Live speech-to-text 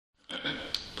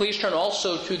Please turn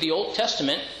also to the Old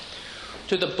Testament,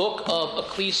 to the book of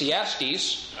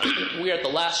Ecclesiastes. We are at the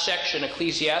last section,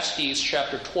 Ecclesiastes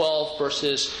chapter 12,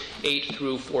 verses 8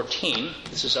 through 14.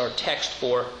 This is our text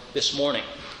for this morning.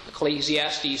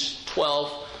 Ecclesiastes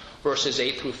 12, verses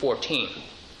 8 through 14.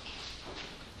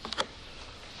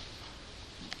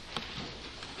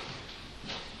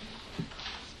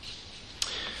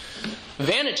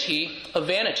 Vanity of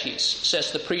vanities,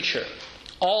 says the preacher.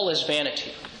 All is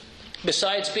vanity.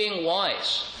 Besides being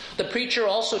wise, the preacher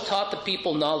also taught the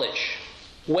people knowledge,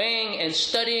 weighing and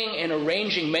studying and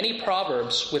arranging many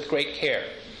proverbs with great care.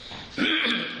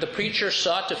 The preacher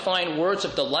sought to find words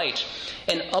of delight,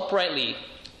 and uprightly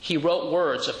he wrote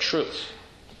words of truth.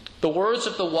 The words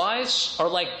of the wise are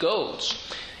like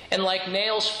goads, and like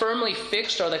nails firmly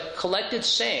fixed are the collected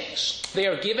sayings. They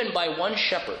are given by one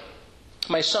shepherd.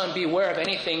 My son, beware of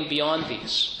anything beyond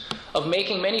these. Of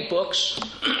making many books,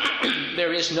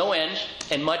 there is no end,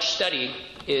 and much study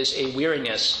is a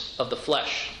weariness of the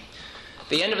flesh.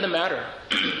 The end of the matter,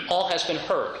 all has been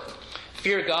heard.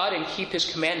 Fear God and keep his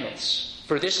commandments,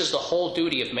 for this is the whole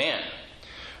duty of man.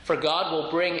 For God will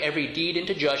bring every deed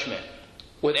into judgment,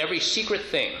 with every secret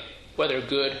thing, whether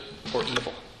good or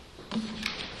evil.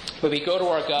 But we go to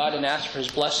our God and ask for his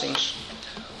blessings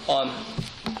on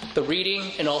the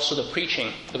reading and also the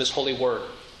preaching of his holy word.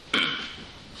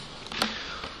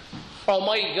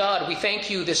 Almighty God, we thank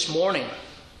you this morning,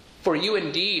 for you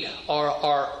indeed are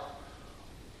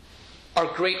our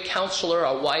great counselor,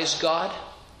 our wise God.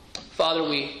 Father,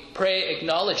 we pray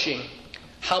acknowledging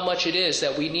how much it is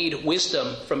that we need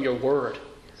wisdom from your word.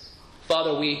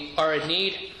 Father, we are in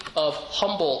need of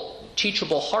humble,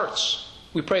 teachable hearts.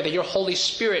 We pray that your Holy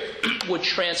Spirit would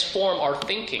transform our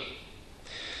thinking.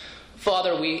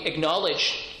 Father, we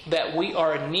acknowledge that we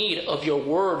are in need of your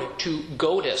word to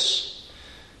goad us,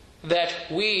 that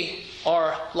we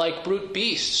are like brute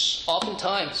beasts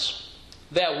oftentimes,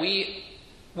 that we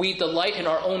delight in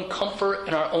our own comfort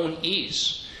and our own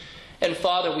ease. And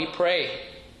Father, we pray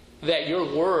that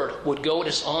your word would goad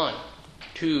us on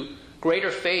to greater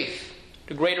faith,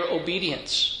 to greater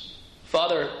obedience.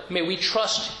 Father, may we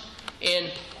trust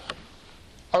in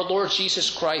our Lord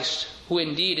Jesus Christ, who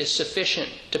indeed is sufficient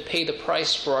to pay the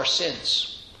price for our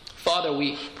sins. Father,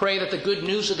 we pray that the good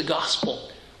news of the gospel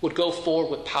would go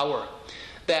forward with power,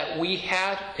 that we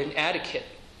had an advocate,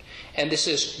 and this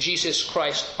is Jesus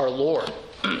Christ our Lord.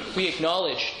 We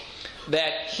acknowledge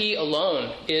that he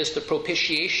alone is the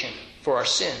propitiation for our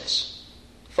sins.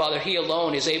 Father, he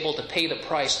alone is able to pay the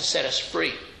price to set us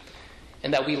free,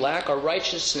 and that we lack our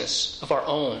righteousness of our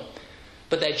own,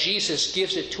 but that Jesus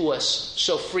gives it to us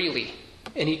so freely,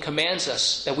 and he commands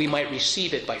us that we might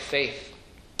receive it by faith.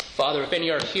 Father, if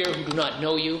any are here who do not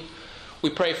know you, we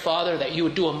pray, Father, that you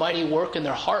would do a mighty work in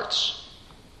their hearts,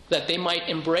 that they might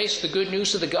embrace the good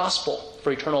news of the gospel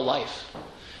for eternal life.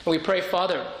 And we pray,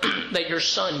 Father, that your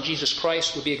Son, Jesus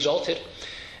Christ, would be exalted,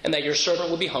 and that your servant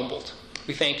would be humbled.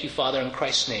 We thank you, Father, in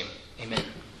Christ's name. Amen.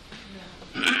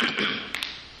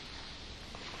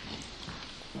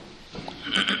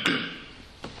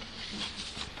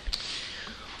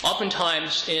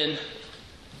 Oftentimes in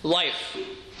life,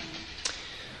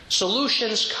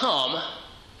 solutions come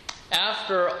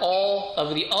after all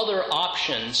of the other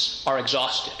options are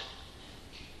exhausted.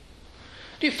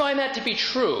 Do you find that to be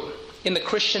true in the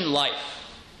Christian life?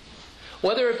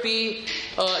 Whether it be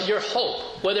your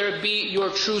hope, whether it be your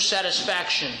true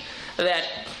satisfaction, that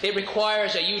it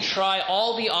requires that you try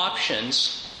all the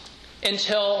options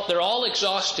until they're all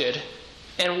exhausted,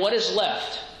 and what is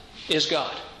left is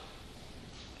God.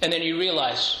 And then you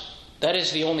realize that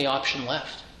is the only option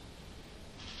left.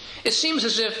 It seems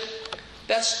as if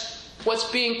that's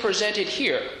what's being presented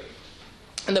here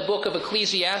in the book of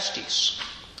Ecclesiastes.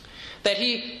 That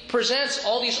he presents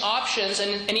all these options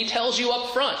and he tells you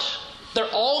up front, they're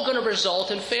all going to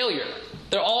result in failure.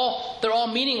 They're all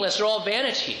meaningless. They're all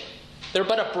vanity. They're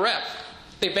but a breath.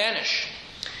 They vanish.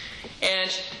 And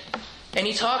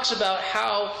he talks about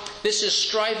how this is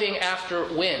striving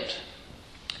after wind.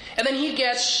 And then he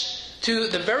gets to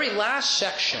the very last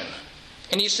section,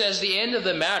 and he says, the end of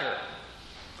the matter,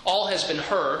 all has been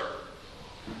heard.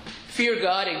 Fear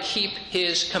God and keep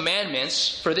his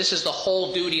commandments, for this is the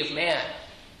whole duty of man.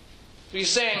 He's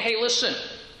saying, hey, listen,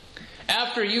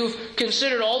 after you've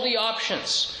considered all the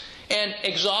options and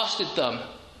exhausted them,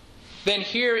 then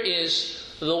here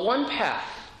is the one path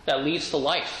that leads to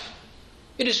life.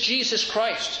 It is Jesus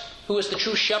Christ, who is the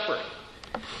true shepherd.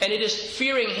 And it is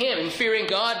fearing him. And fearing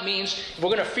God means, if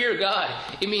we're going to fear God,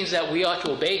 it means that we ought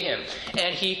to obey him.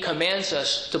 And he commands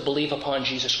us to believe upon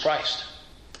Jesus Christ,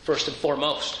 first and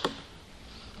foremost.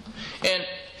 And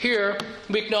here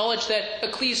we acknowledge that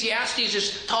Ecclesiastes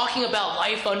is talking about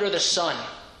life under the sun.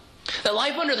 That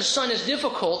life under the sun is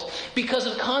difficult because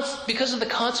of the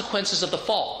consequences of the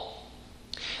fall.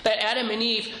 That Adam and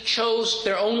Eve chose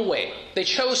their own way. They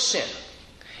chose sin.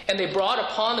 And they brought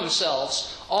upon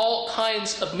themselves all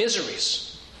kinds of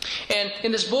miseries. And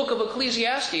in this book of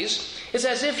Ecclesiastes, it's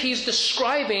as if he's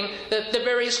describing the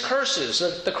various curses,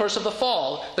 the curse of the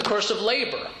fall, the curse of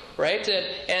labor, right?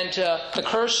 And the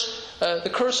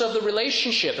curse of the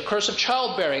relationship, the curse of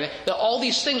childbearing. That all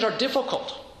these things are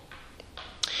difficult.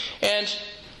 And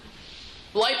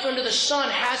life under the sun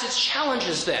has its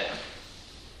challenges then.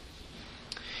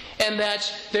 And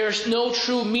that there's no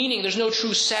true meaning, there's no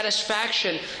true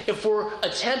satisfaction if we're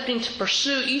attempting to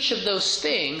pursue each of those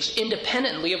things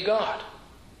independently of God.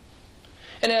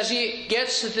 And as he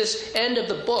gets to this end of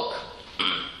the book,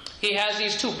 he has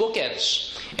these two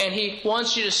bookends. And he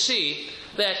wants you to see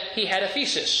that he had a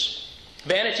thesis.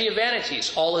 Vanity of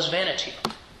vanities, all is vanity.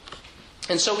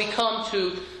 And so we come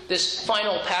to this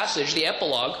final passage, the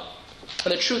epilogue,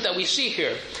 and the truth that we see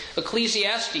here.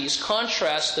 Ecclesiastes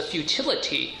contrasts the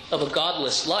futility of a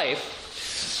godless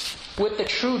life with the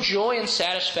true joy and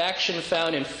satisfaction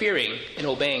found in fearing and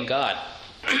obeying God.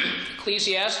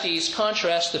 Ecclesiastes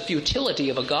contrasts the futility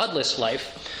of a godless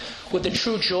life with the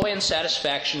true joy and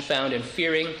satisfaction found in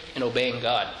fearing and obeying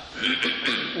God.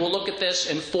 We'll look at this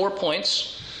in 4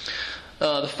 points.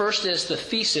 The first is the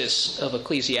thesis of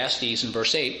Ecclesiastes in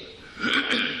verse 8.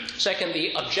 Second,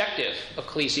 the objective of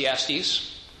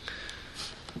Ecclesiastes.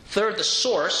 Third, the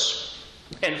source.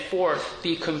 And fourth,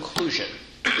 the conclusion.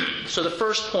 So the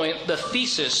first point, the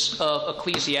thesis of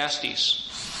Ecclesiastes.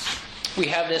 We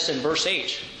have this in verse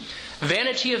 8.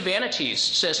 Vanity of vanities,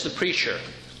 says the preacher.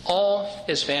 All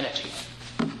is vanity.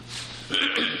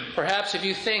 Perhaps if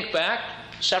you think back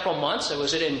several months,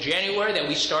 was it in January that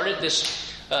we started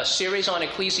this series on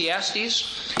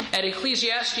Ecclesiastes? At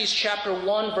Ecclesiastes chapter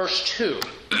 1, verse 2,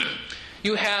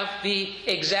 you have the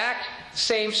exact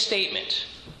same statement,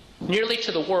 nearly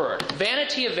to the word.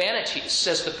 Vanity of vanities,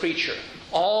 says the preacher.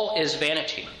 All is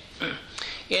vanity.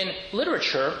 In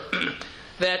literature,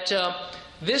 that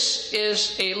this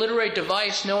is a literary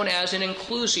device known as an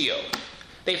inclusio.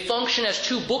 They function as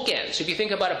two bookends. If you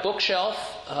think about a bookshelf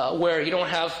where you don't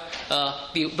have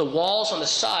the walls on the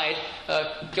side,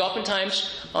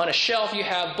 oftentimes on a shelf you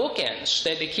have bookends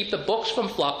that they keep the books from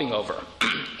flopping over.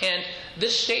 And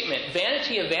this statement,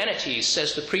 vanity of vanities,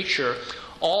 says the preacher,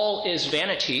 all is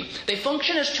vanity, they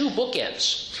function as two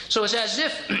bookends. So it's as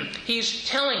if he's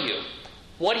telling you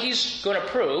what he's going to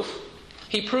prove,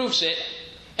 he proves it,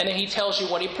 and then he tells you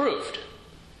what he proved.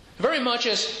 Very much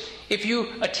as if you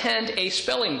attend a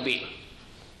spelling bee.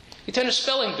 You attend a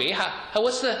spelling bee,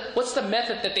 what's the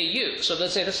method that they use? So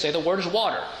let's say the word is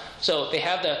water. So they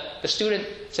have the student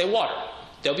say water.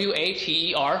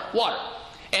 W-A-T-E-R, water.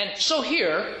 And so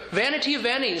here, vanity of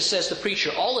vanities, says the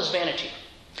preacher, all is vanity.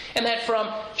 And that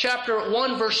from chapter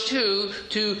 1, verse 2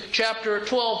 to chapter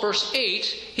 12, verse 8,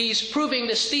 he's proving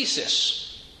this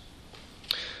thesis.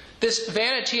 This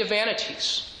vanity of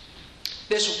vanities.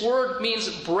 This word means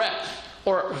breath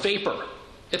or vapor.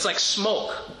 It's like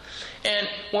smoke. And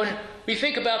when we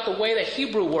think about the way that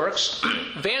Hebrew works,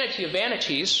 vanity of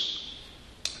vanities,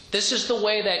 this is the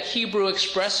way that Hebrew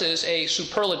expresses a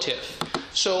superlative.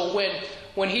 So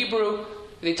when Hebrew,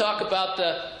 they talk about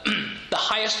the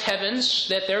highest heavens,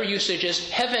 that their usage is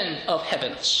heaven of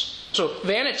heavens. So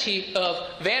vanity of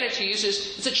vanities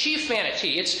it's a chief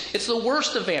vanity. It's the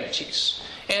worst of vanities.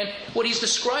 And what he's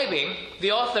describing,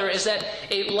 the author, is that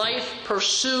a life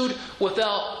pursued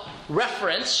without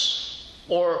reference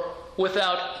or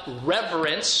without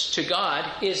reverence to God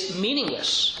is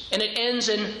meaningless. And it ends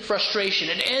in frustration.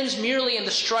 It ends merely in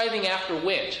the striving after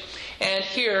wind. And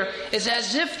here is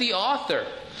as if the author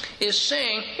is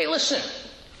saying, hey, listen,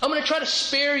 I'm going to try to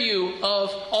spare you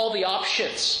of all the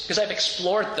options because I've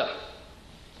explored them.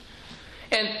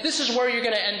 And this is where you're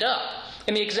going to end up.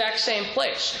 In the exact same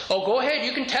place. Oh, go ahead,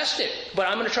 you can test it. But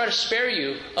I'm going to try to spare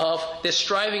you of this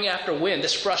striving after wind,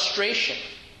 this frustration.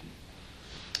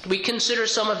 We consider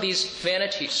some of these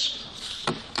vanities.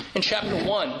 In chapter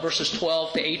 1, verses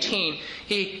 12 to 18,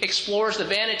 he explores the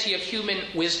vanity of human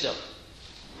wisdom.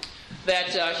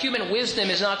 That human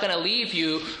wisdom is not going to leave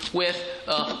you with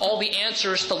all the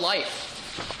answers to life.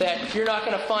 That you're not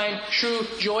going to find true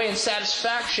joy and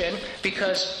satisfaction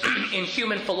because in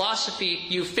human philosophy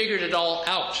you figured it all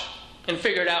out and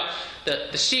figured out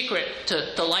the secret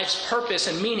to life's purpose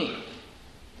and meaning.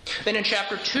 Then in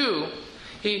chapter 2,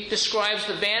 he describes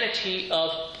the vanity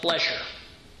of pleasure.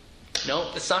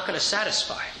 No, it's not going to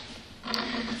satisfy.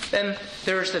 Then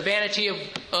there's the vanity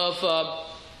of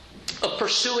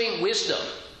pursuing wisdom.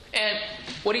 And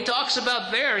what he talks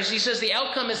about there is he says the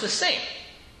outcome is the same.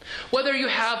 Whether you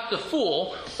have the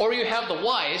fool or you have the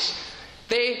wise,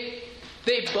 they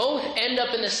both end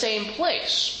up in the same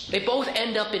place. They both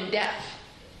end up in death.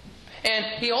 And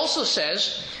he also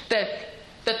says that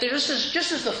just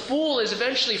as the fool is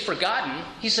eventually forgotten,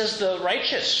 he says the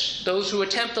righteous, those who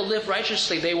attempt to live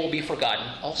righteously, they will be forgotten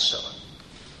also.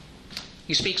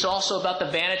 He speaks also about the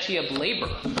vanity of labor,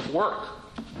 of work.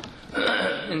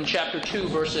 In chapter 2,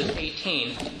 verses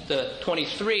 18 to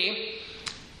 23,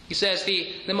 he says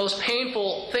the most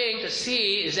painful thing to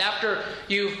see is after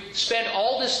you've spent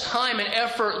all this time and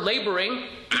effort laboring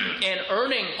and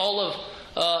earning all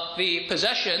of the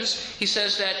possessions, he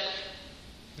says that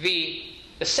the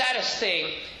saddest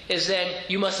thing is then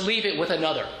you must leave it with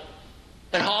another.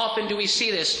 And how often do we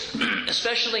see this,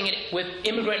 especially with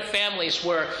immigrant families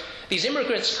where these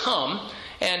immigrants come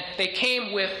and they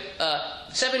came with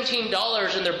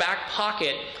 $17 in their back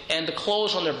pocket and the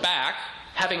clothes on their back,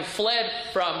 having fled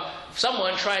from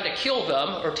someone trying to kill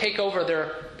them or take over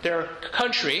their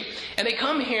country. And they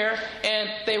come here and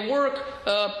they work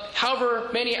however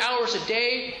many hours a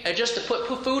day just to put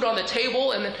food on the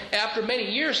table. And then after many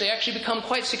years, they actually become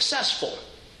quite successful.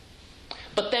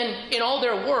 But then in all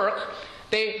their work,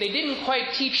 they didn't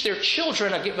quite teach their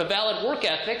children a valid work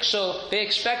ethic, so they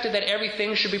expected that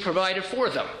everything should be provided for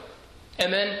them.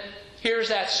 And then here's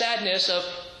that sadness of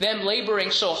them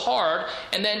laboring so hard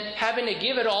and then having to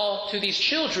give it all to these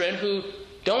children who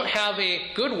don't have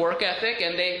a good work ethic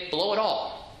and they blow it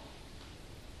all.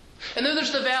 And then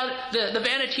there's the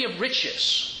vanity of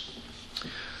riches.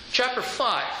 Chapter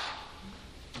 5,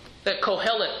 that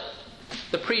Kohelet,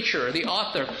 the preacher, the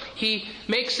author, he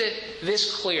makes it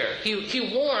this clear.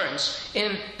 He warns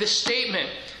in this statement,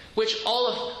 which all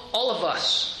of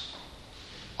us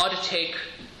ought to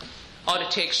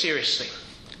take seriously.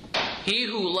 He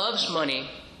who loves money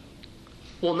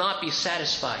will not be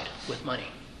satisfied with money.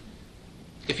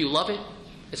 If you love it,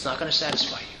 it's not going to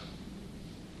satisfy you.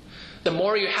 The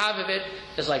more you have of it,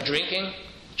 it's like drinking.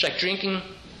 It's like drinking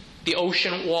the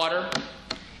ocean water.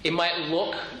 It might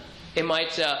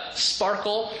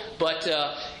sparkle, but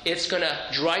it's going to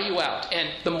dry you out. And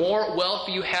the more wealth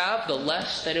you have, the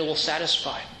less that it will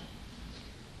satisfy.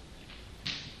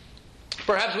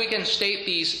 Perhaps we can state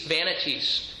these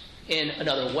vanities in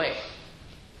another way.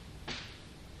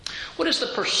 What is the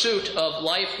pursuit of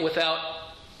life without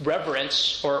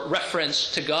reverence or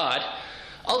reference to God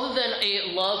other than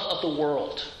a love of the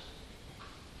world?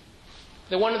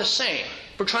 They're one and the same.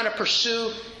 If we're trying to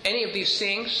pursue any of these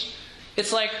things,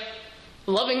 it's like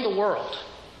loving the world.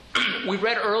 We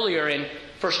read earlier in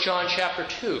 1 John chapter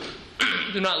 2,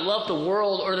 do not love the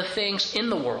world or the things in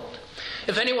the world.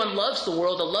 If anyone loves the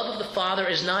world, the love of the Father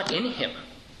is not in him.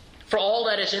 For all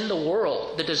that is in the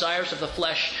world, the desires of the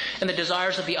flesh and the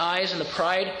desires of the eyes and the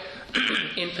pride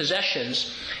in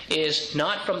possessions, is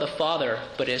not from the Father,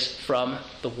 but is from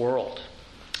the world.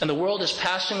 And the world is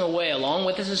passing away along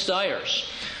with its desires.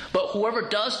 But whoever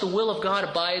does the will of God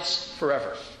abides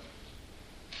forever.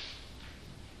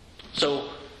 So,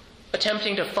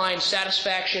 attempting to find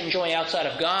satisfaction, joy outside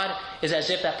of God is as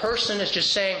if that person is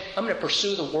just saying, I'm going to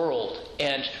pursue the world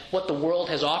and what the world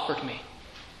has offered me.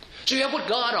 So you have what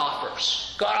God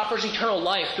offers. God offers eternal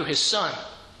life through His Son.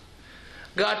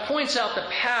 God points out the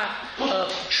path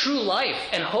of true life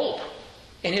and hope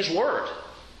in His Word.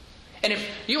 And if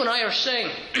you and I are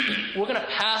saying, we're going to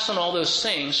pass on all those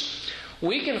things,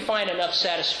 we can find enough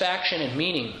satisfaction and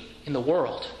meaning in the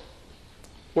world.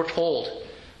 We're told,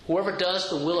 whoever does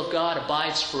the will of God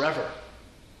abides forever.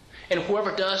 And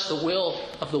whoever does the will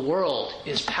of the world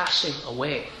is passing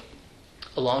away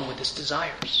along with its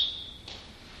desires.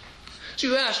 So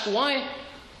you ask, why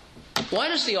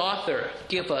does the author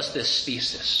give us this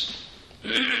thesis?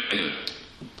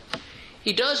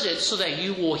 He does it so that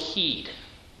you will heed.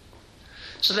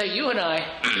 So that you and I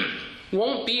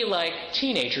won't be like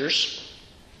teenagers.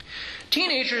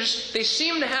 Teenagers, they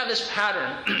seem to have this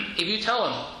pattern. If you tell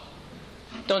them,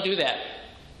 don't do that,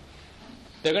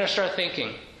 they're going to start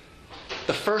thinking,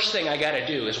 the first thing I got to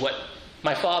do is what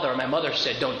my father or my mother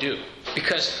said don't do.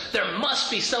 Because there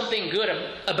must be something good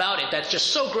about it that's just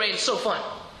so great and so fun.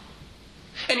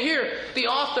 And here, the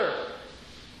author,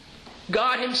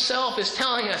 God Himself, is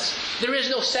telling us there is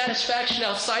no satisfaction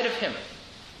outside of Him.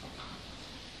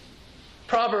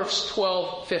 Proverbs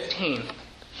 12:15.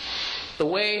 The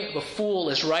way of a fool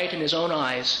is right in his own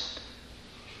eyes,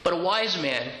 but a wise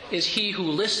man is he who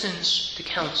listens to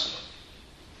counsel.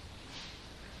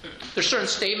 There's certain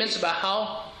statements about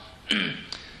how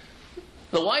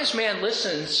the wise man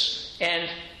listens and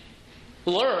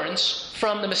learns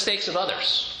from the mistakes of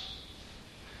others.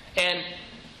 And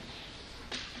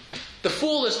The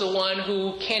fool is the one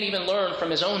who can't even learn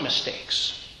from his own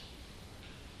mistakes.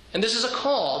 And this is a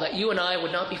call that you and I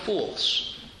would not be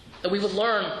fools, that we would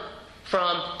learn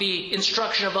from the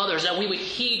instruction of others, that we would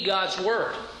heed God's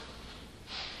word.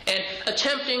 And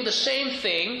attempting the same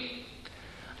thing,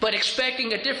 but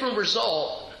expecting a different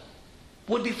result,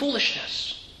 would be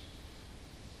foolishness.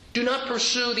 Do not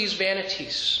pursue these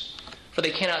vanities, for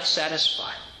they cannot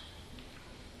satisfy.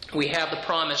 We have the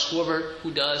promise, whoever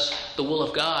who does the will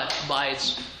of God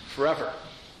abides forever.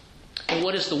 And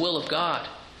what is the will of God?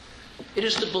 It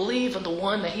is to believe in the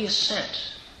one that He has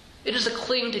sent. It is to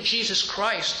cling to Jesus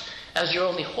Christ as your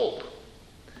only hope.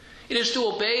 It is to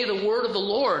obey the word of the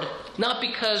Lord, not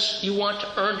because you want to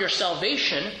earn your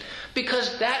salvation,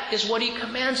 because that is what He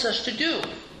commands us to do.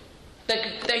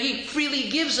 That He freely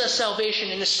gives us salvation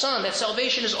in His Son, that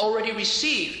salvation is already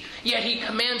received. Yet He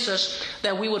commands us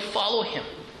that we would follow Him.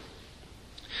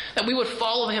 That we would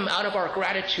follow Him out of our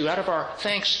gratitude, out of our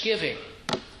thanksgiving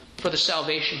for the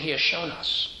salvation He has shown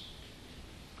us.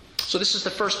 So this is the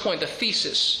first point, the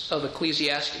thesis of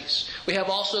Ecclesiastes. We have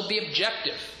also the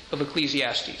objective of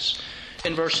Ecclesiastes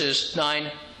in verses 9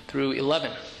 through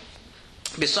 11.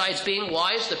 Besides being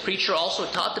wise, the preacher also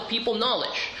taught the people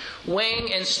knowledge,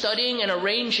 weighing and studying and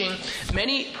arranging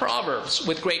many proverbs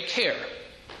with great care.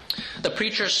 The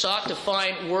preacher sought to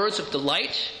find words of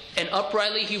delight, and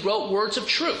uprightly he wrote words of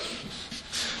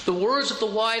truth. The words of the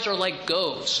wise are like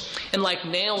goads, and like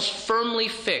nails firmly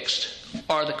fixed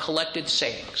are the collected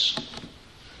sayings.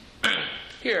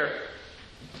 Here,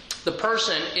 the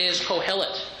person is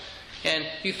Kohelet. And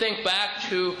you think back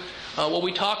to what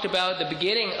we talked about at the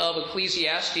beginning of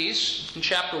Ecclesiastes in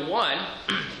chapter 1,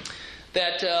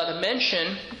 that the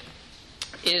mention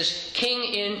is king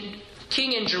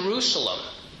in Jerusalem.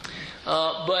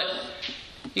 But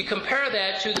you compare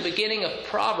that to the beginning of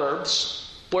Proverbs,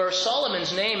 where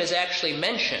Solomon's name is actually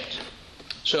mentioned.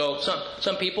 So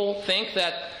some people think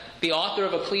that the author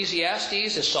of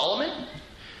Ecclesiastes is Solomon.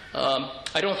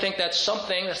 I don't think that's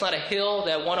not a hill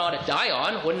that one ought to die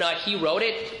on. Whether or not he wrote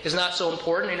it is not so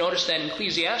important. You notice that in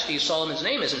Ecclesiastes, Solomon's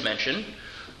name isn't mentioned.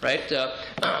 Right?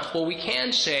 What we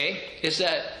can say is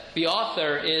that the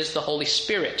author is the Holy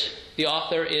Spirit. The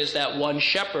author is that one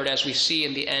shepherd, as we see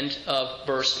in the end of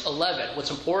verse 11.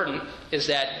 What's important is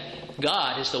that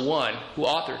God is the one who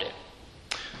authored it.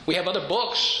 We have other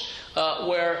books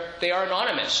where they are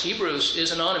anonymous. Hebrews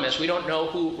is anonymous. We don't know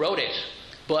who wrote it,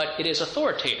 but it is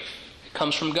authoritative. It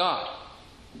comes from God.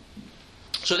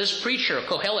 So this preacher,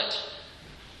 Kohelet,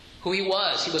 who he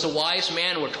was a wise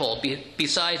man, we're told,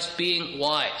 besides being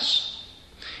wise.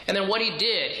 And then what he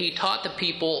did, he taught the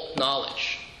people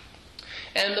knowledge.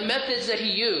 And the methods that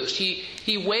he used,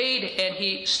 he weighed and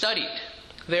he studied.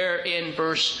 There in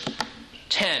verse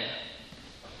 9.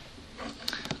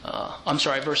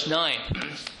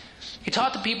 He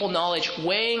taught the people knowledge,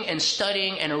 weighing and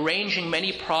studying and arranging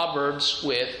many proverbs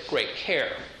with great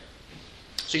care.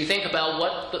 So you think about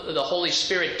what the Holy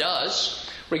Spirit does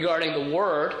regarding the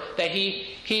Word, that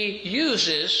he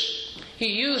uses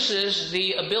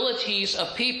the abilities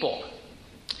of people.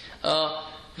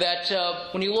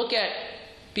 When you look at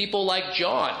people like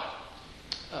John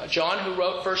who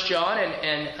wrote 1 John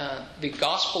and the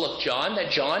Gospel of John, that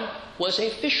John was a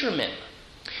fisherman.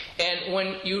 And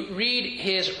when you read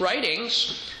his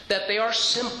writings, that they are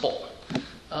simple.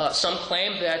 Some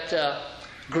claim that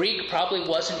Greek probably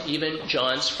wasn't even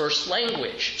John's first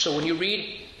language. So when you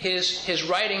read his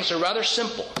writings, are rather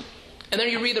simple. And then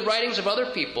you read the writings of other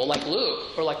people, like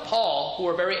Luke or like Paul, who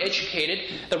are very educated.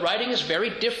 The writing is very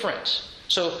different.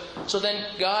 So then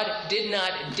God did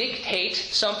not dictate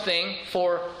something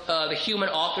for the human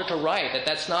author to write.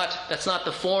 That's not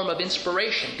the form of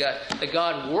inspiration. That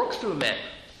God worked through men.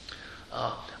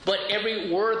 But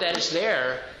every word that is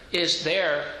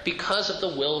there because of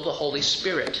the will of the Holy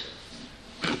Spirit.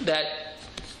 That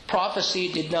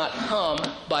prophecy did not come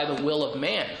by the will of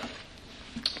man,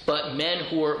 but men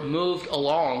who were moved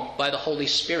along by the Holy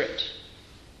Spirit.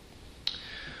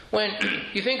 When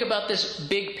you think about this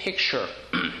big picture,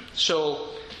 so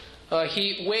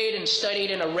he weighed and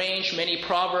studied and arranged many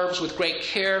proverbs with great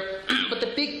care, but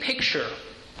the big picture,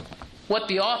 what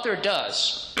the author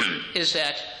does is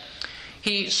that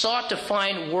he sought to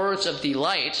find words of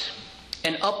delight,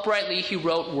 and uprightly he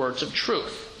wrote words of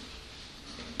truth.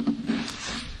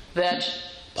 That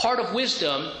part of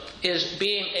wisdom is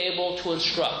being able to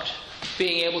instruct,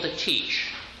 being able to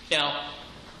teach. Now,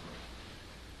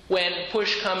 when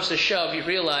push comes to shove, you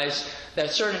realize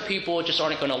that certain people just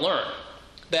aren't going to learn.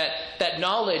 That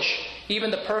knowledge, even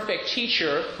the perfect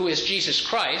teacher, who is Jesus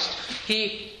Christ,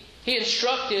 he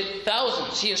instructed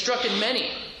thousands. He instructed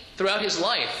many throughout his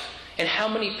life. and how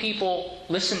many people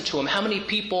listened to him, how many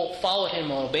people followed him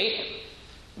and obeyed him.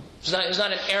 It's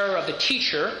not an error of the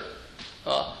teacher.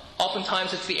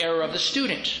 Oftentimes it's the error of the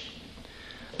student.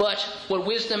 But what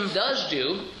wisdom does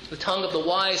do, the tongue of the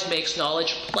wise makes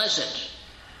knowledge pleasant.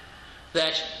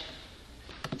 That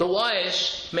the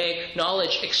wise make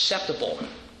knowledge acceptable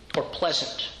or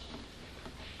pleasant.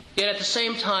 Yet at the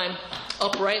same time,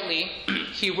 uprightly,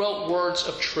 he wrote words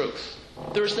of truth.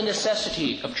 There's the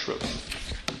necessity of truth.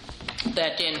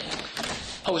 That in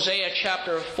Hosea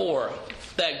chapter 4,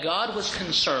 that God was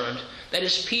concerned that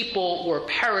his people were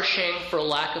perishing for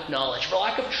lack of knowledge, for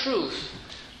lack of truth,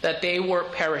 that they were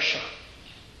perishing.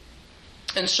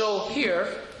 And so here,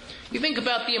 you think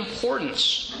about the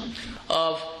importance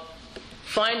of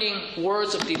finding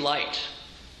words of delight.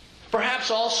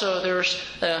 Perhaps also there's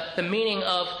the meaning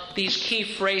of these key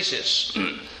phrases.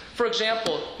 For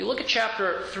example, you look at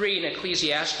chapter 3 in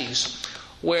Ecclesiastes,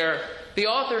 where the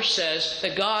author says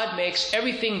that God makes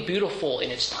everything beautiful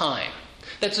in its time.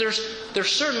 That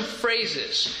there's certain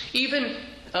phrases, even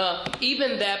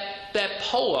that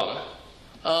poem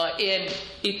in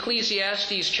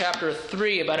Ecclesiastes chapter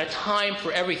 3 about a time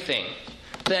for everything,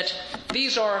 that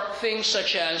these are things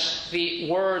such as the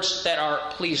words that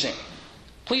are pleasing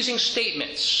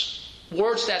statements,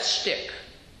 words that stick.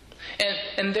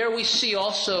 And there we see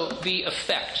also the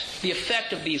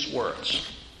effect of these words.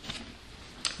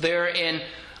 There in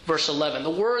verse 11, the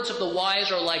words of the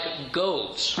wise are like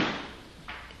goads.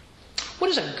 What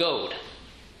is a goad?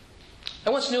 I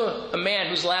once knew a man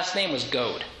whose last name was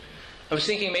Goad. I was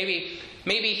thinking maybe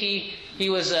he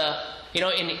was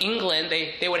in England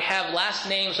they would have last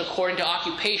names according to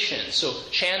occupation. So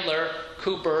Chandler,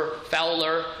 Cooper,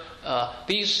 Fowler,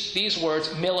 these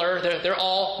words, Miller, they're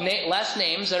all last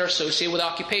names that are associated with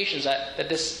occupations. That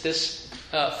this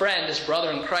friend, this brother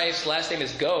in Christ, last name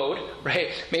is Goad, right?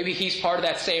 Maybe he's part of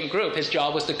that same group. His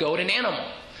job was to goad an animal.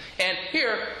 And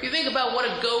here, you think about what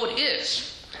a goad is.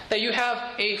 That you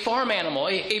have a farm animal,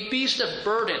 a beast of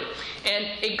burden. And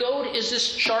a goad is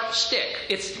this sharp stick.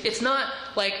 It's not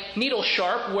like needle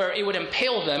sharp where it would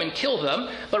impale them and kill them,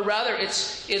 but rather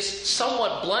it's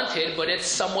somewhat blunted, but it's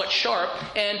somewhat sharp.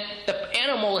 And the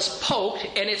animal is poked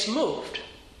and it's moved.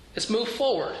 It's moved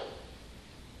forward.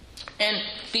 And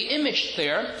the image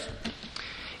there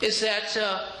is that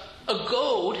a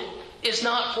goad is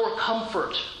not for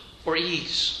comfort or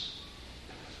ease.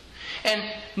 And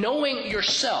knowing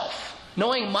yourself,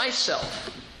 knowing myself,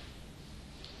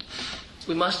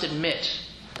 we must admit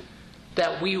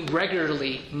that we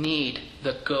regularly need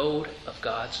the goad of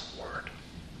God's Word.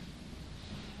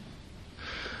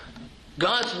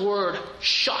 God's Word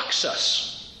shocks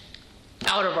us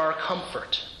out of our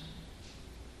comfort.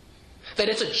 That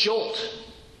it's a jolt.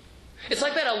 It's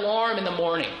like that alarm in the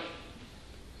morning.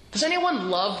 Does anyone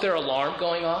love their alarm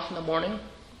going off in the morning?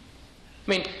 I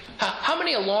mean, how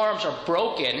many alarms are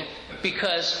broken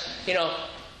because, you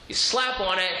slap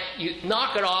on it, you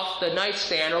knock it off the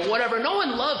nightstand or whatever. No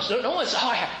one's,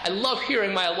 I love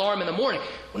hearing my alarm in the morning.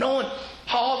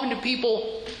 How often do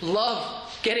people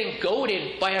love getting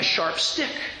goaded by a sharp stick?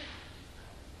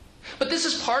 But this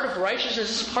is part of righteousness,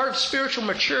 this is part of spiritual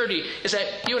maturity, is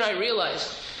that you and I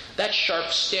realize that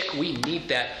sharp stick, we need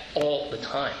that all the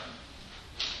time.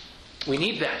 We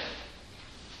need that.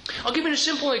 I'll give you a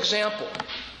simple example.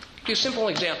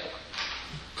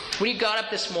 When you got up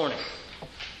this morning,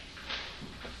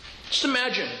 just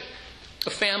imagine a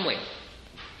family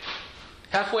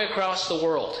halfway across the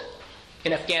world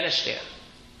in Afghanistan.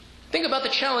 Think about the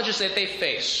challenges that they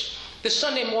face. This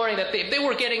Sunday morning, if they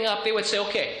were getting up, they would say,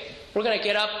 okay, we're going to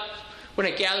get up, we're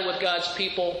going to gather with God's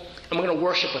people, and we're going to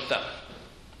worship with them.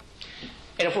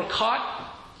 And if we're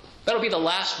caught, that'll be the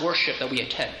last worship that we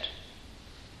attend.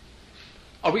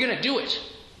 Are we going to do it?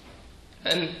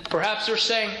 And perhaps they're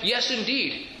saying, yes,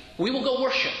 indeed, we will go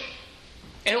worship.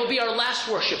 And it will be our last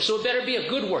worship, so it better be a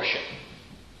good worship.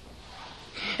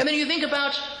 And then you think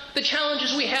about the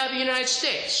challenges we have in the United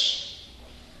States,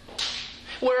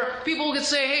 where people could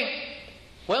say, hey,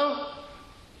 well,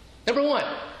 number one,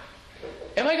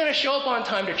 am I going to show up on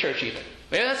time to church even?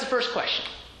 Maybe that's the first question.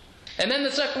 And then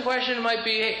the second question might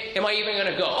be, hey, am I even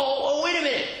going to go? Oh, wait a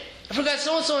minute. I forgot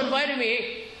so-and-so invited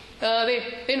me.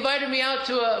 They invited me out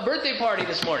to a birthday party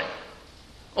this morning.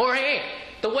 Or, hey,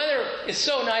 the weather is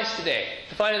so nice today.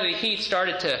 Finally, the heat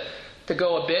started to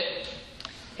go a bit.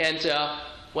 And,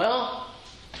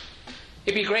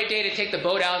 it'd be a great day to take the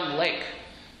boat out in the lake.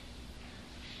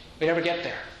 We never get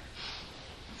there.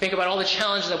 Think about all the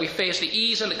challenges that we face, the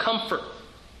ease and the comfort,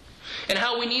 and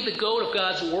how we need the goad of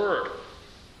God's Word.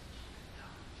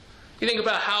 You think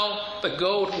about how the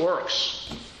goad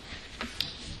works.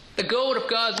 The goad of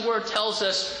God's Word tells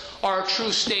us our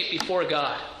true state before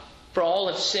God. For all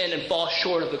have sinned and fall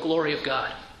short of the glory of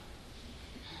God.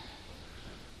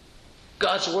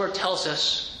 God's word tells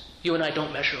us you and I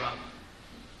don't measure up.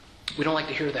 We don't like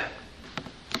to hear that.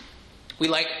 We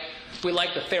like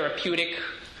the therapeutic.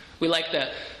 We like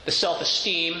the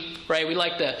self-esteem, right? We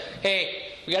like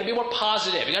hey, we got to be more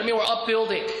positive. We got to be more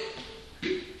upbuilding.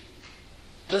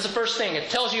 That's the first thing. It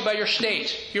tells you about your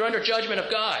state. You're under judgment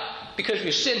of God because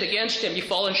you've sinned against Him. You've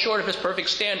fallen short of His perfect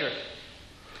standard.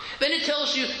 Then it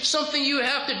tells you something you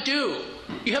have to do.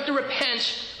 You have to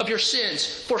repent of your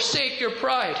sins. Forsake your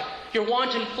pride, your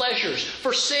wanton pleasures.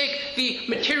 Forsake the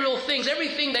material things,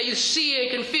 everything that you see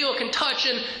and can feel, can touch,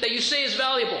 and that you say is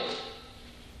valuable.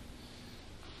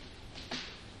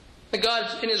 But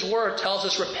God in His Word tells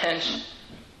us repent.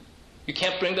 You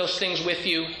can't bring those things with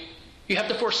you. You have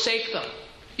to forsake them.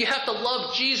 You have to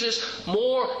love Jesus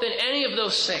more than any of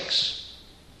those things.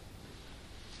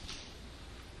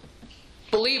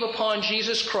 Believe upon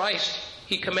Jesus Christ,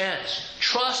 He commands.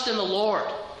 Trust in the Lord,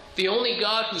 the only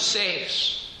God who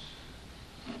saves.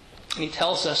 And He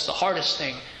tells us the hardest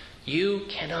thing, you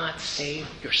cannot save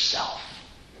yourself.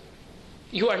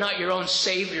 You are not your own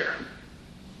Savior.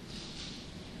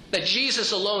 That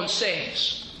Jesus alone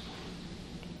saves.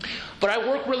 But I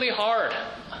work really hard.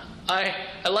 I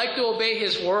like to obey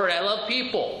His word. I love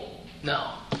people.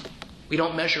 No, we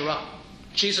don't measure up.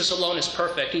 Jesus alone is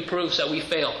perfect. He proves that we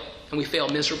fail, and we fail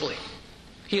miserably.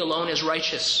 He alone is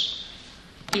righteous.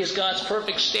 He is God's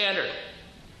perfect standard.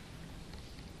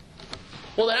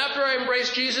 Well, then after I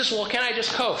embrace Jesus, can I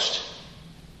just coast?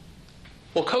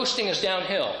 Well, coasting is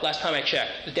downhill. Last time I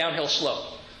checked, the downhill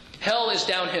slope. Hell is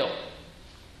downhill.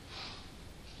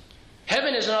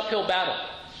 Heaven is an uphill battle.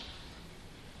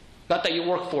 Not that you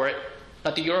work for it,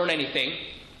 not that you earn anything.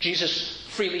 Jesus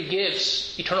freely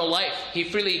gives eternal life. He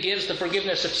freely gives the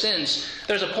forgiveness of sins.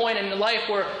 There's a point in life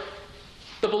where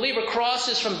the believer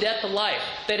crosses from death to life.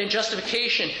 That in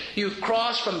justification, you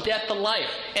cross from death to life.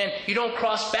 And you don't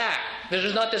cross back.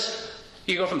 There's not this,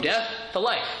 you go from death to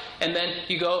life. And then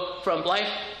you go from life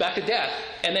back to death.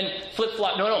 And then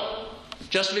flip-flop. No.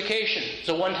 Justification is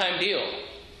a one-time deal.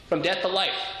 From death to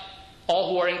life.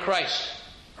 All who are in Christ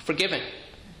are forgiven.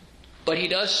 But He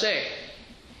does say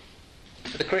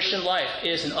that the Christian life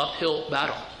is an uphill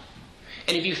battle.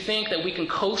 And if you think that we can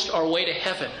coast our way to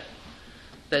heaven,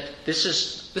 that this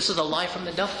is a lie from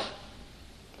the devil.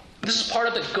 This is part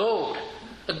of the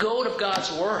goad of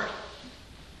God's word.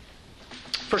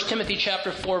 1 Timothy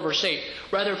chapter 4, verse 8.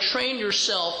 Rather train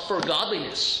yourself for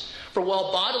godliness. For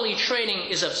while bodily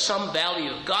training is of some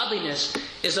value, godliness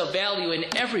is of value in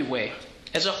every way,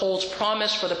 as it holds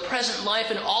promise for the present life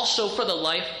and also for the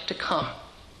life to come.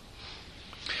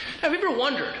 Have you ever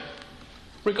wondered,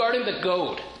 regarding the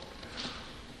goad,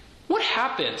 what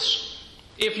happens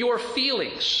if your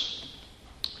feelings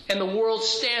and the world's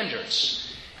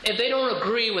standards, if they don't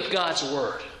agree with God's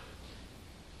word?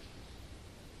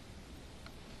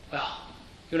 Well,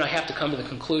 you and I have to come to the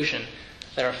conclusion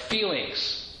that our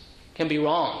feelings can be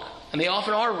wrong, and they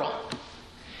often are wrong.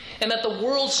 And that the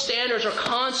world's standards are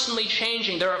constantly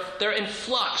changing. They're in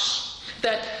flux.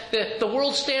 That the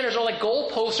world's standards are like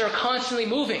goalposts that are constantly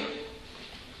moving.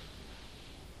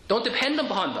 Don't depend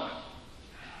upon them.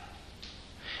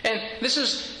 And this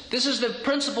is the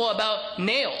principle about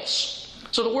nails.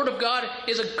 So the Word of God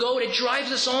is a goad. It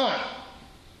drives us on.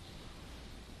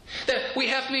 That we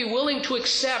have to be willing to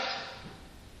accept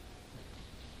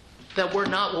that we're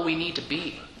not what we need to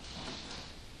be.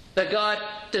 That God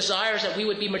desires that we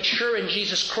would be mature in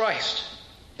Jesus Christ.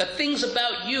 That things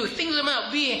about you, things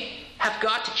about me have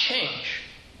got to change.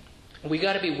 And we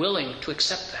got to be willing to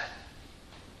accept that.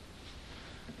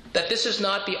 That this is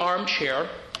not the armchair.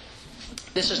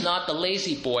 This is not the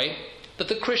lazy boy. That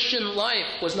the Christian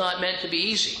life was not meant to be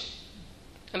easy.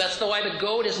 And that's why the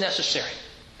goad is necessary.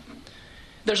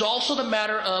 There's also the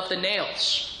matter of the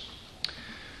nails.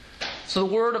 So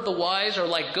the word of the wise are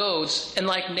like goads, and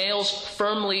like nails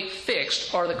firmly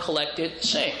fixed are the collected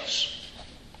sayings.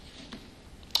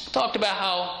 Talked about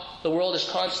how the world is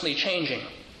constantly changing.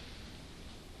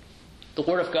 The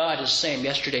Word of God is the same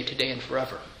yesterday, today, and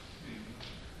forever.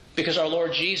 Because our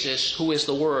Lord Jesus, who is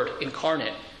the Word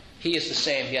incarnate, He is the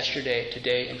same yesterday,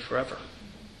 today, and forever.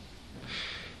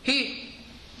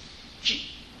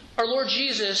 Our Lord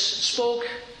Jesus spoke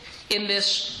in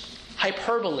this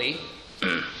hyperbole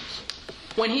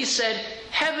when He said,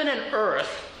 heaven and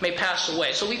earth may pass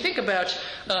away. So we think about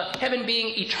heaven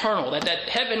being eternal, that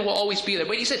heaven will always be there.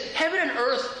 But He said, heaven and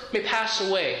earth may pass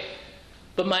away,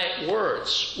 but my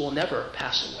words will never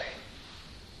pass away.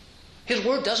 His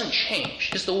word doesn't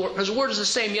change. His word is the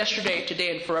same yesterday,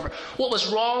 today, and forever. What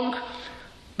was wrong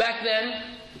back then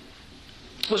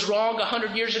was wrong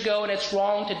 100 years ago, and it's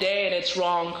wrong today, and it's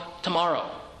wrong tomorrow.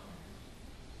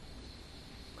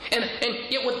 And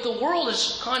yet what the world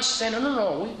is constantly saying,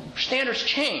 no, standards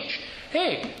change.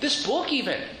 Hey, this book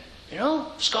even,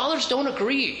 scholars don't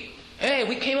agree. Hey,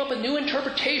 we came up with new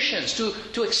interpretations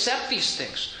to accept these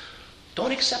things.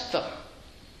 Don't accept them.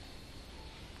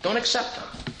 Don't accept them.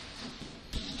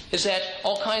 Is that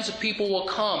all kinds of people will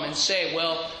come and say,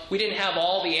 well, we didn't have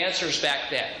all the answers back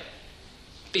then.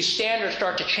 These standards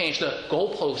start to change. The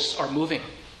goalposts are moving.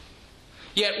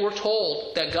 Yet we're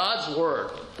told that God's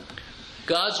Word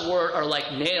are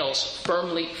like nails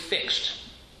firmly fixed.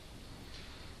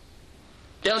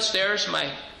 Downstairs in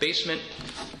my basement,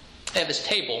 I have this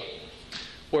table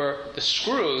where the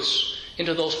screws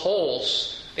into those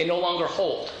holes, they no longer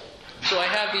hold. So I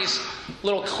have these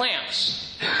little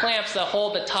clamps that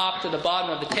hold the top to the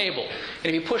bottom of the table. And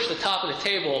if you push the top of the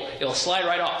table, it'll slide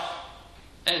right off.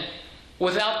 And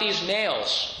without these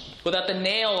nails, without the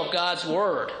nail of God's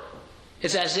Word,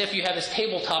 it's as if you have this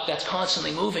tabletop that's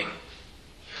constantly moving.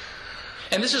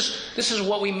 And this is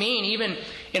what we mean even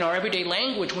in our everyday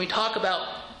language when we talk about,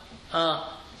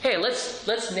 hey,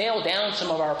 let's nail down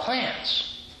some of our plans.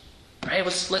 Right?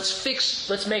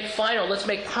 Let's make final, let's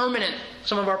make permanent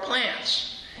some of our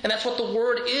plans. And that's what the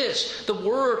Word is. The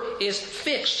Word is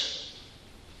fixed.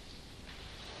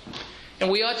 And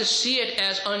we ought to see it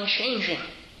as unchanging.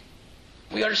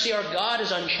 We ought to see our God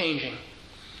as unchanging.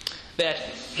 That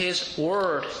His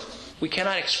Word, we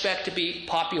cannot expect to be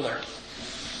popular.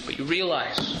 But you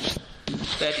realize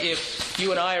that if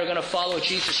you and I are going to follow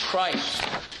Jesus Christ,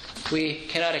 we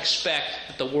cannot expect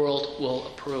that the world will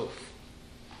approve.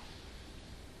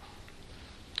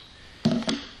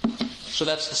 So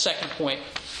that's the second point,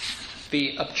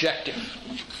 the objective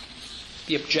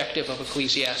of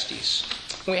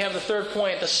Ecclesiastes. We have the third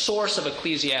point, the source of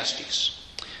Ecclesiastes.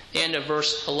 The end of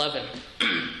verse 11.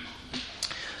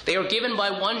 They are given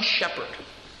by one shepherd.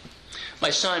 My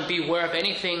son, beware of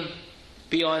anything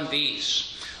beyond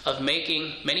these. Of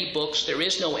making many books there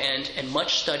is no end, and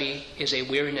much study is a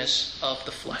weariness of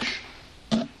the flesh.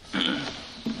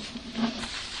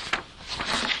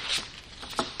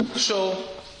 So,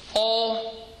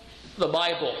 all the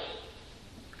Bible,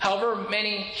 however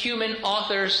many human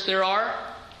authors there are,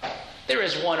 there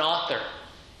is one author.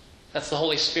 That's the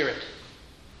Holy Spirit.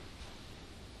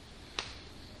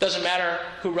 Doesn't matter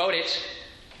who wrote it.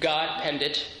 God penned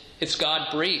it. It's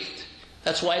God-breathed.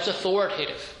 That's why it's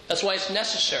authoritative. That's why it's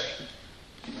necessary.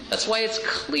 That's why it's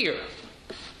clear.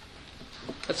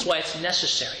 That's why it's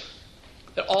necessary.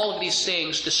 That all of these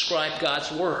things describe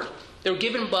God's Word. They're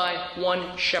given by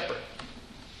one shepherd.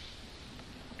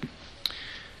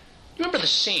 Remember the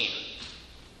scene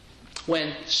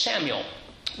when Samuel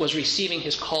was receiving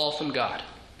his call from God.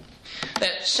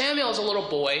 That Samuel is a little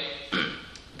boy,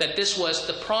 that this was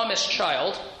the promised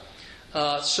child.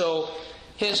 So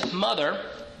his mother,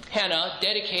 Hannah,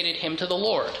 dedicated him to the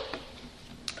Lord.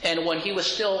 And when he was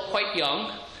still quite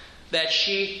young, that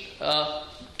she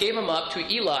gave him up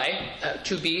to Eli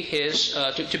to be his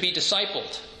to be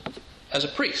discipled as a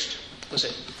priest, was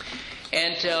it?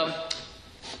 And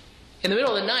in the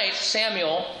middle of the night,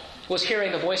 Samuel was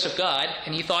hearing the voice of God,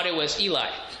 and he thought it was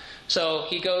Eli. So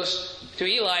he goes to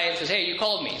Eli and says, "Hey, you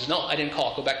called me." He says, "No, I didn't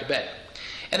call. Go back to bed."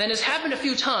 And then this happened a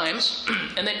few times,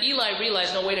 and then Eli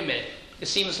realized, no, wait a minute. It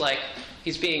seems like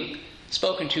he's being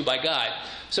spoken to by God.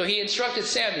 So he instructed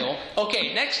Samuel,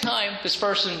 okay, next time this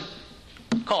person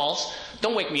calls,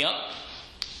 don't wake me up.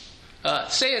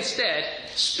 Say instead,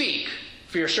 speak,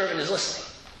 for your servant is listening.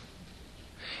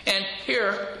 And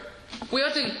here, we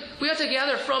have to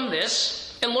gather from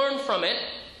this and learn from it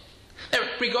that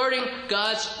regarding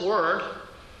God's Word,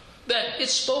 that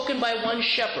it's spoken by one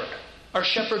shepherd, our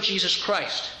shepherd Jesus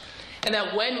Christ. And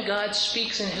that when God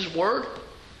speaks in His Word,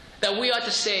 that we ought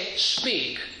to say,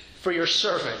 speak, for your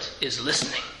servant is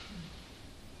listening.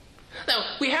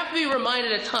 Now, we have to be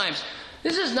reminded at times,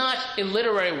 this is not a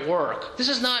literary work. This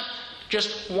is not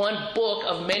just one book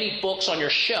of many books on your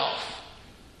shelf.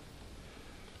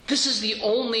 This is the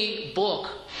only book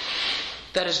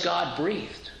that is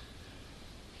God-breathed.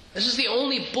 This is the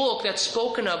only book that's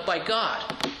spoken of by God,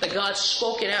 that God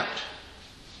spoke it out.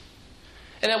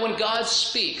 And that when God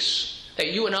speaks,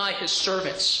 that you and I, His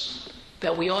servants,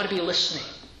 that we ought to be listening.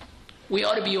 We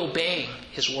ought to be obeying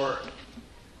His Word.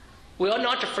 We ought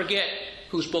not to forget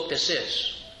whose book this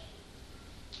is.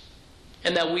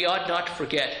 And that we ought not to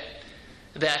forget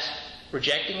that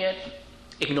rejecting it,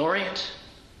 ignoring it,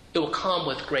 it will come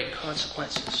with great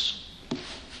consequences.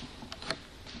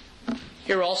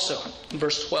 Here also, in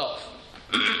verse 12,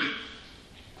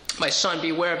 my son,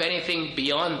 beware of anything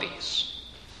beyond these.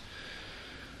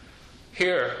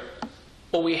 Here,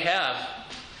 what we have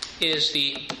is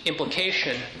the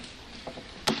implication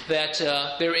that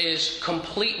there is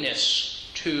completeness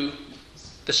to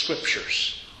the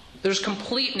Scriptures. There's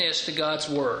completeness to God's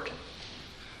Word.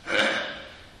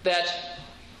 That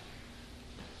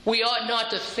we ought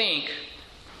not to think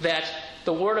that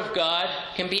the Word of God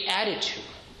can be added to.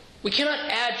 We cannot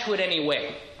add to it any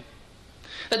way.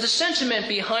 That the sentiment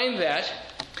behind that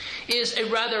is a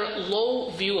rather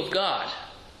low view of God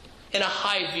and a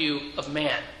high view of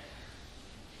man.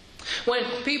 When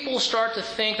people start to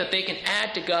think that they can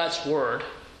add to God's Word,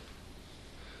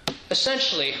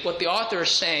 essentially what the author is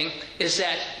saying is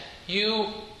that you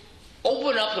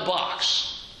open up the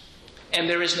box and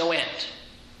there is no end.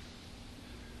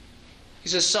 He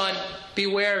says, son,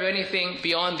 beware of anything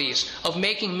beyond these. Of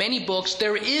making many books,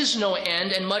 there is no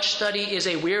end, and much study is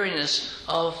a weariness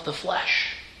of the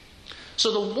flesh.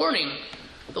 So the warning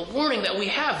that we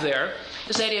have there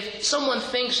is that if someone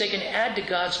thinks they can add to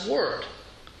God's Word,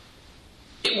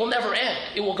 it will never end.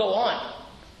 It will go on.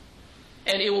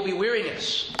 And it will be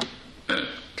weariness.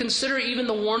 Consider even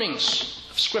the warnings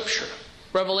of Scripture.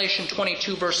 Revelation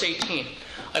 22, verse 18.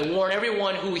 I warn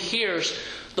everyone who hears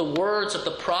the words of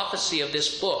the prophecy of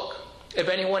this book. If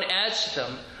anyone adds to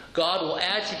them, God will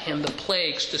add to him the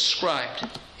plagues described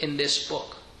in this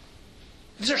book.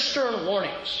 These are stern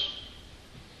warnings.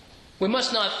 We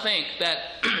must not think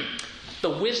that the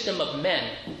wisdom of men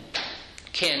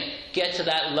can get to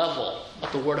that level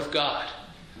of the Word of God.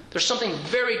 There's something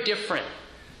very different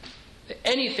than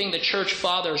anything the church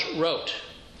fathers wrote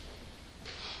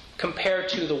compared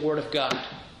to the Word of God.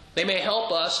 They may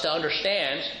help us to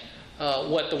understand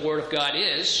what the Word of God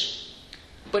is,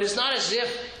 but it's not as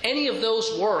if any of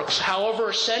those works, however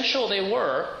essential they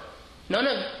were,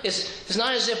 it's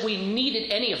not as if we needed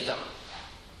any of them.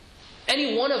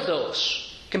 Any one of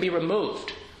those can be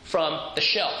removed from the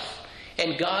shelf,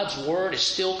 and God's Word is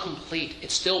still complete.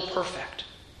 It's still perfect.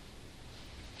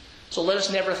 So let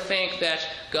us never think that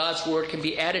God's Word can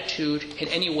be added to in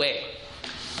any way,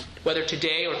 whether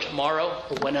today or tomorrow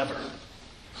or whenever.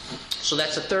 So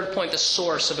that's the third point, the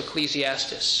source of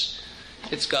Ecclesiastes.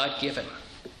 It's God-given.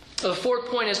 The fourth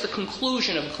point is the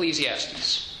conclusion of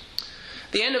Ecclesiastes.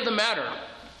 The end of the matter.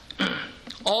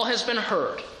 All has been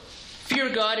heard.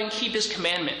 Fear God and keep His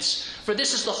commandments, for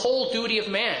this is the whole duty of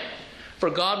man. For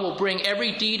God will bring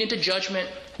every deed into judgment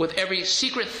with every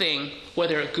secret thing,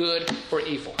 whether good or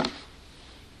evil.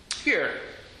 Here,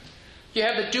 you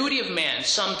have the duty of man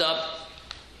summed up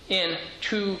in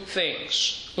two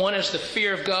things. One is the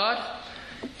fear of God,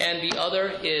 and the other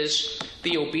is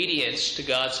the obedience to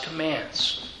God's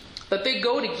commands. But they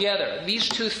go together. These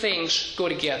two things go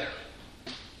together.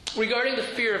 Regarding the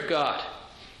fear of God,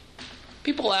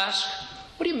 people ask,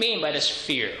 what do you mean by this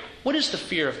fear? What is the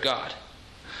fear of God?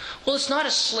 Well, it's not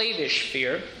a slavish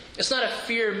fear. It's not a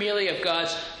fear merely of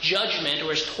God's judgment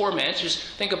or His torment. Just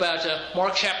think about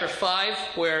Mark chapter 5,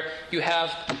 where you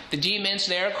have the demons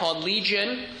there called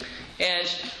Legion, and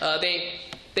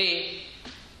they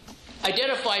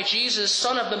identify Jesus,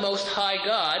 Son of the Most High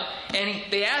God, and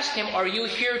they ask Him, are you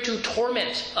here to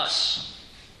torment us?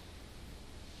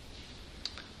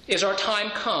 Is our time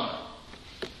come?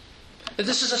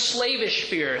 This is a slavish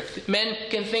fear. Men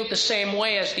can think the same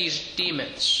way as these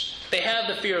demons. They have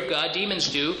the fear of God, demons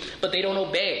do, but they don't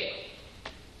obey.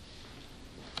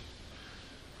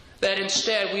 That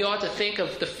instead we ought to think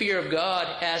of the fear of God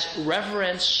as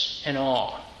reverence and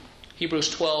awe.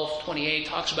 Hebrews 12:28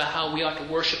 talks about how we ought to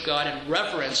worship God in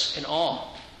reverence and awe.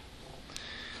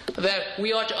 That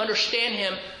we ought to understand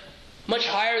Him much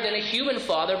higher than a human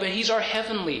father, but He's our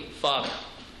heavenly Father.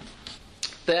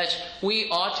 That we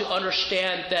ought to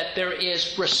understand that there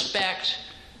is respect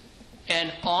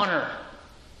and honor,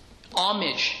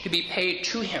 homage to be paid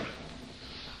to Him.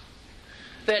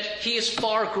 That He is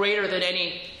far greater than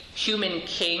any human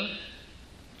king.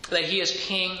 That He is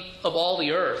King of all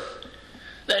the earth.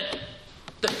 That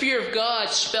the fear of God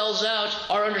spells out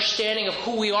our understanding of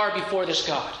who we are before this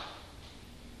God.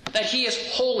 That He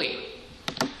is holy.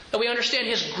 That we understand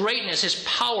His greatness, His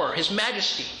power, His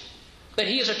majesty. That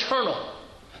He is eternal.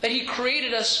 That He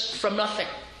created us from nothing.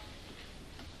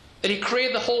 That He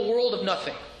created the whole world of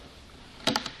nothing.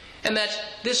 And that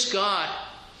this God,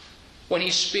 when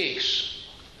He speaks,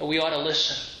 that we ought to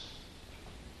listen.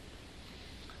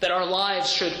 That our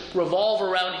lives should revolve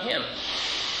around Him.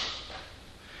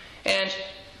 And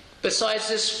besides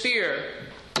this fear,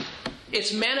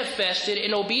 it's manifested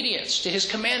in obedience to His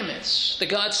commandments. That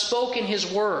God spoke in His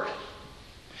Word.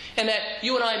 And that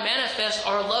you and I manifest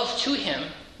our love to Him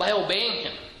by obeying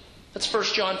Him. That's 1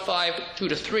 John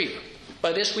 5:2-3.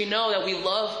 By this we know that we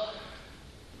love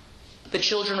the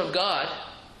children of God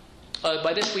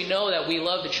By this we know that we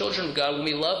love the children of God when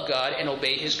we love God and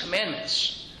obey His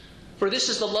commandments. For this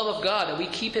is the love of God, that we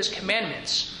keep His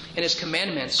commandments, and His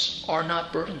commandments are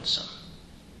not burdensome.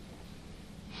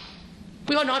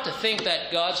 We ought not to think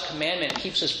that God's commandment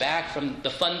keeps us back from the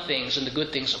fun things and the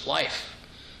good things of life.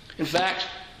 In fact,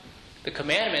 the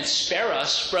commandments spare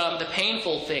us from the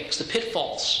painful things, the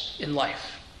pitfalls in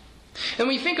life. And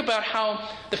we think about how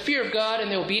the fear of God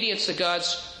and the obedience to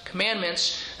God's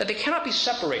commandments, that they cannot be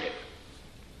separated.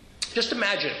 Just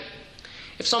imagine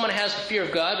if someone has the fear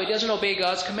of God but doesn't obey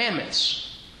God's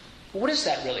commandments. What is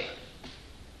that really?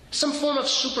 Some form of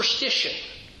superstition,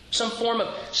 some form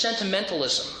of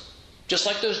sentimentalism, just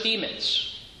like those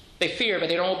demons. They fear but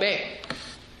they don't obey.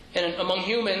 And among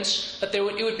humans, that it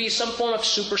would be some form of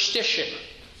superstition.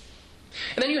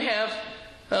 And then you have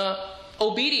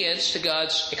obedience to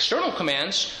God's external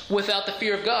commands without the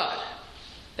fear of God.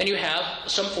 Then you have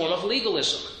some form of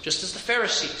legalism, just as the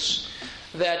Pharisees,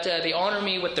 that they honor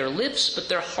me with their lips, but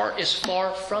their heart is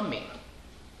far from me.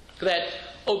 That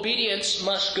obedience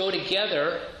must go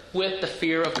together with the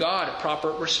fear of God, a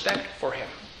proper respect for Him.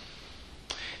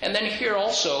 And then here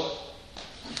also,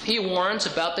 he warns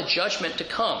about the judgment to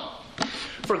come.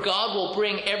 For God will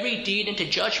bring every deed into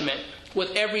judgment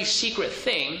with every secret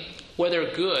thing, whether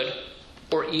good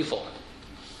or evil.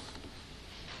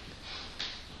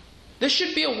 This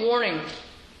should be a warning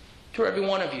to every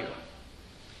one of you.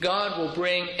 God will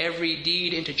bring every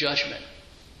deed into judgment.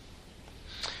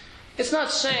 It's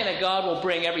not saying that God will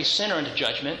bring every sinner into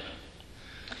judgment.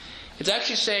 It's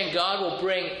actually saying God will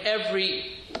bring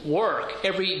every work,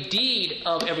 every deed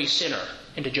of every sinner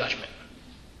into judgment.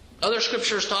 Other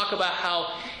scriptures talk about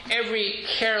how every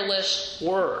careless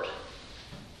word,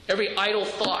 every idle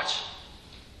thought,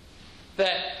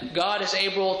 that God is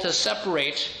able to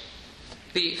separate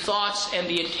the thoughts and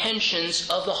the intentions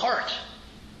of the heart.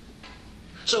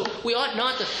 So we ought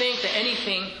not to think that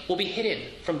anything will be hidden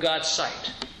from God's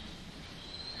sight.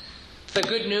 The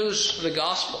good news of the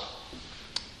gospel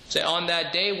is that on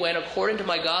that day when, according to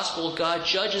my gospel, God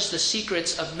judges the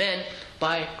secrets of men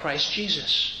by Christ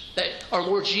Jesus, that our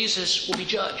Lord Jesus will be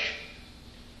judge.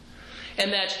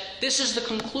 And that this is the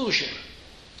conclusion,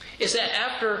 is that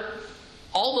after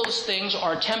all those things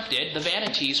are tempted, the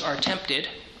vanities are tempted,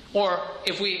 or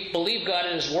if we believe God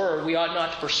in His Word, we ought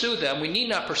not to pursue them, we need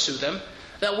not pursue them,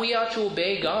 that we ought to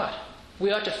obey God.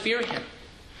 We ought to fear Him.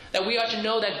 That we ought to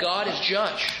know that God is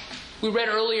judge. We read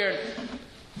earlier in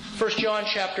 1 John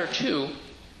chapter 2,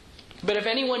 but if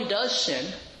anyone does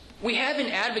sin, we have an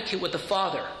advocate with the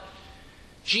Father,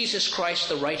 Jesus Christ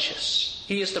the righteous.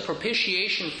 He is the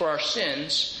propitiation for our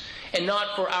sins, and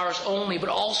not for ours only, but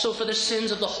also for the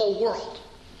sins of the whole world.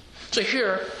 So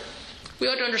here, we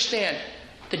ought to understand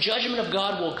the judgment of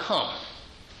God will come.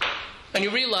 And you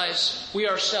realize we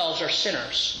ourselves are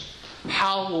sinners.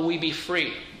 How will we be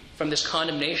free from this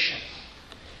condemnation?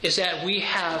 Is that we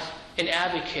have an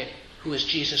advocate who is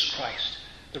Jesus Christ,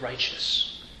 the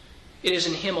righteous. It is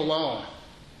in Him alone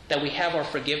that we have our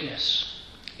forgiveness.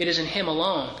 It is in Him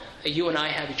alone that you and I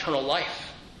have eternal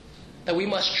life. That we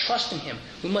must trust in Him.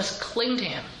 We must cling to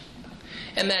Him.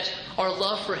 And that our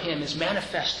love for Him is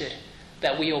manifested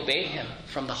that we obey Him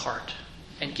from the heart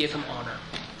and give Him honor.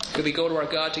 Could we go to our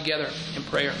God together in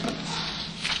prayer?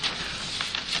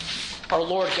 Our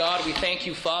Lord God, we thank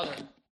You, Father,